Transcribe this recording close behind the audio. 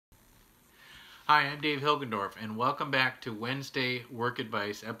Hi, I'm Dave Hilgendorf, and welcome back to Wednesday Work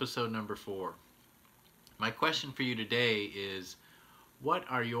Advice, episode number 4. My question for you today is, what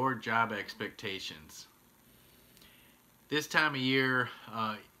are your job expectations? This time of year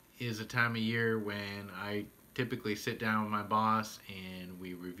is a time of year when I typically sit down with my boss and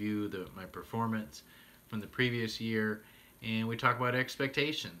we review my performance from the previous year, and we talk about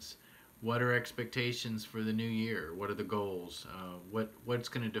expectations. What are expectations for the new year? What are the goals? What's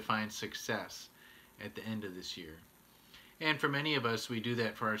going to define success at the end of this year? And for many of us, we do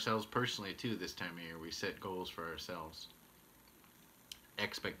that for ourselves personally too this time of year. We set goals for ourselves.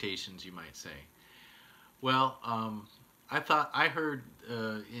 Expectations, you might say. Well, I heard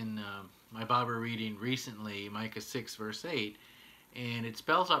in my Bible reading recently, Micah 6 verse 8, and it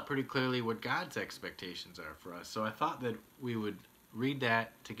spells out pretty clearly what God's expectations are for us. So I thought that we would read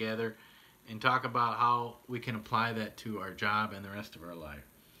that together and talk about how we can apply that to our job and the rest of our life.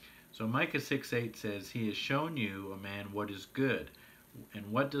 So Micah 6:8 says, "He has shown you, a man, what is good,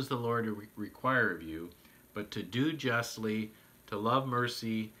 and what does the Lord require of you, but to do justly, to love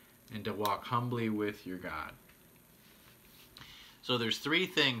mercy, and to walk humbly with your God." So there's 3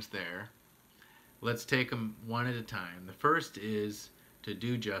 things there. Let's take them one at a time. The first is to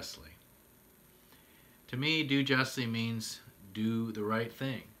do justly. To me, do justly means do the right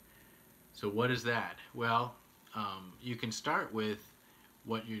thing. So what is that? Well, you can start with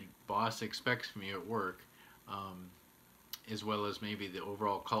what your boss expects from you at work, as well as maybe the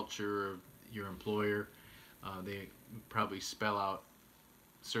overall culture of your employer. They probably spell out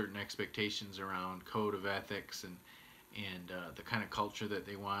certain expectations around code of ethics and the kind of culture that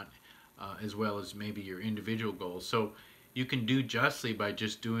they want, as well as maybe your individual goals. So you can do justly by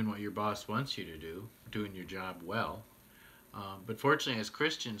just doing what your boss wants you to do, doing your job well. But fortunately, as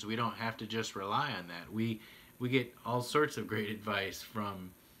Christians, we don't have to just rely on that. We get all sorts of great advice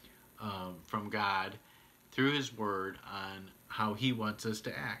from God through His Word on how He wants us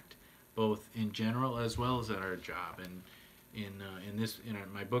to act, both in general as well as at our job. And in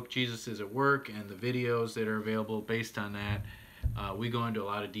my book, Jesus is at Work, and the videos that are available based on that, we go into a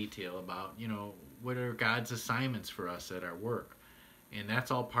lot of detail about what are God's assignments for us at our work, and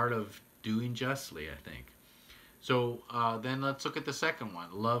that's all part of doing justly, I think. So then let's look at the second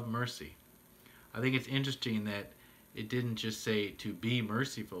one, love mercy. I think it's interesting that it didn't just say to be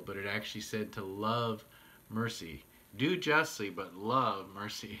merciful, but it actually said to love mercy. Do justly, but love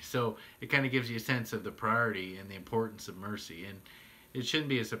mercy. So it kind of gives you a sense of the priority and the importance of mercy. And it shouldn't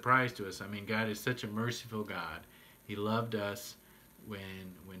be a surprise to us. I mean, God is such a merciful God. He loved us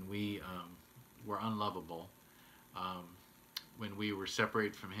when we were unlovable, when we were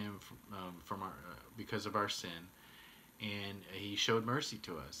separated from Him because of our sin. And He showed mercy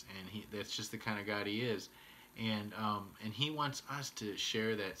to us, and that's just the kind of God He is, and He wants us to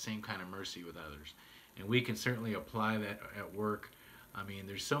share that same kind of mercy with others, and we can certainly apply that at work. I mean,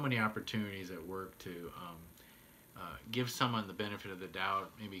 there's so many opportunities at work to give someone the benefit of the doubt,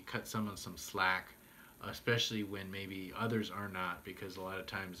 maybe cut someone some slack, especially when maybe others are not, because a lot of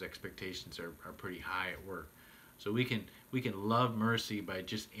times expectations are pretty high at work. So we can love mercy by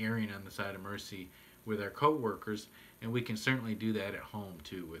just erring on the side of mercy with our co-workers, and we can certainly do that at home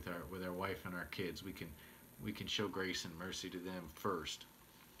too with our wife and our kids. We can show grace and mercy to them first.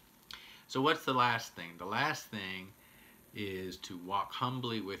 So what's the last thing? The last thing is to walk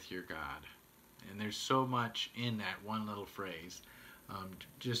humbly with your God. And there's so much in that one little phrase.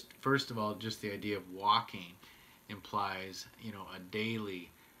 Just first of all, just the idea of walking implies a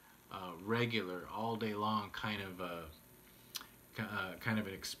daily, regular, all day long kind of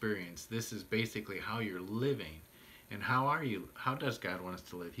an experience. This is basically how you're living. And how does God want us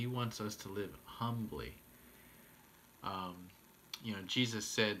to live? He wants us to live humbly. Jesus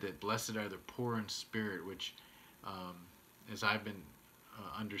said that blessed are the poor in spirit, which, as I've been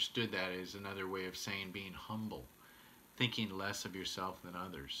understood, that is another way of saying being humble, thinking less of yourself than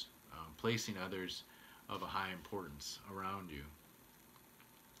others, placing others of a high importance around you.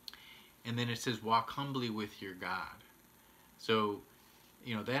 And then it says, walk humbly with your God. So,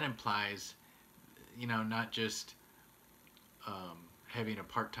 that implies, not just having a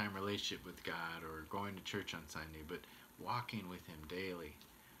part-time relationship with God or going to church on Sunday, but walking with Him daily,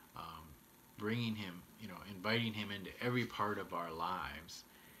 bringing Him, inviting Him into every part of our lives,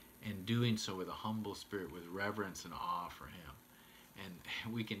 and doing so with a humble spirit, with reverence and awe for Him.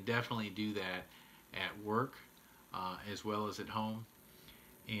 And we can definitely do that at work as well as at home.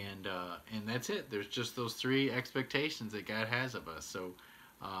 And that's it. There's just those 3 expectations that God has of us. So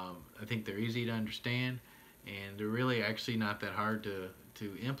I think they're easy to understand, and they're really actually not that hard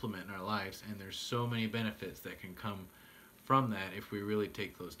to implement in our lives. And there's so many benefits that can come from that if we really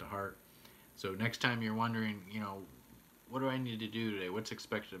take those to heart. So next time you're wondering, what do I need to do today? What's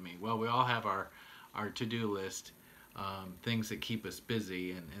expected of me? Well, we all have our to-do list, things that keep us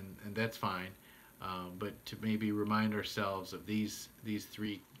busy, and that's fine. But to maybe remind ourselves of these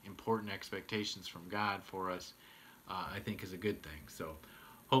three important expectations from God for us, I think is a good thing. So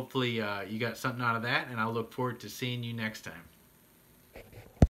hopefully you got something out of that, and I'll look forward to seeing you next time.